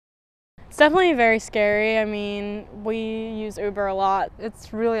It's definitely very scary. I mean, we use Uber a lot.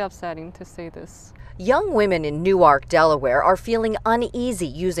 It's really upsetting to say this. Young women in Newark, Delaware are feeling uneasy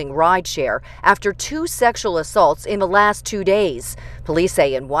using rideshare after 2 sexual assaults in the last 2 days. Police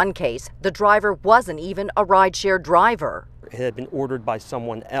say in one case, the driver wasn't even a rideshare driver. It had been ordered by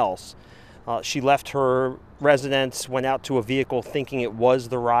someone else. She left her residence, went out to a vehicle thinking it was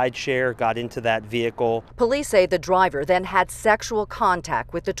the rideshare, got into that vehicle. Police say the driver then had sexual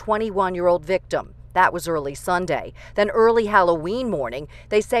contact with the 21-year-old victim. That was early Sunday. Then early Halloween morning,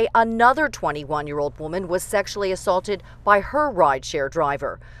 they say another 21-year-old woman was sexually assaulted by her rideshare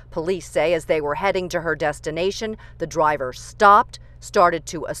driver. Police say as they were heading to her destination, the driver stopped, started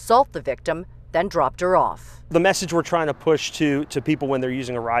to assault the victim, then dropped her off. The message we're trying to push to people when they're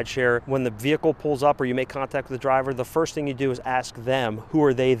using a rideshare, when the vehicle pulls up or you make contact with the driver, the first thing you do is ask them, who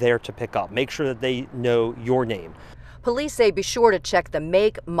are they there to pick up? Make sure that they know your name. Police say be sure to check the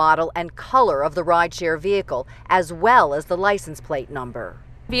make, model, and color of the rideshare vehicle, as well as the license plate number.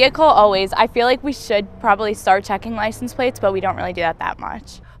 Vehicle always. I feel like we should probably start checking license plates, but we don't really do that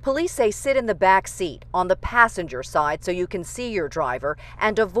much. Police say sit in the back seat on the passenger side so you can see your driver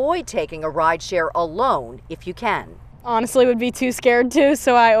and avoid taking a rideshare alone if you can. Honestly, would be too scared to,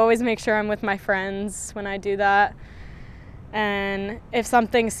 so I always make sure I'm with my friends when I do that. And if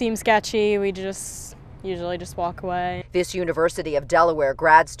something seems sketchy, we usually just walk away. This University of Delaware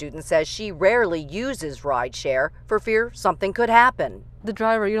grad student says she rarely uses rideshare for fear something could happen. The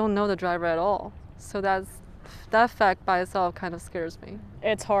driver, you don't know the driver at all. So that fact by itself kind of scares me.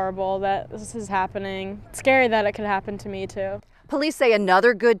 It's horrible that this is happening. It's scary that it could happen to me too. Police say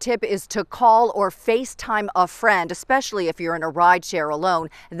another good tip is to call or FaceTime a friend, especially if you're in a rideshare alone.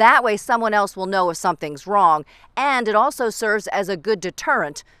 That way someone else will know if something's wrong, and it also serves as a good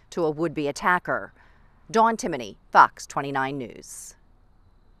deterrent to a would-be attacker. Dawn Timoney, Fox 29 News.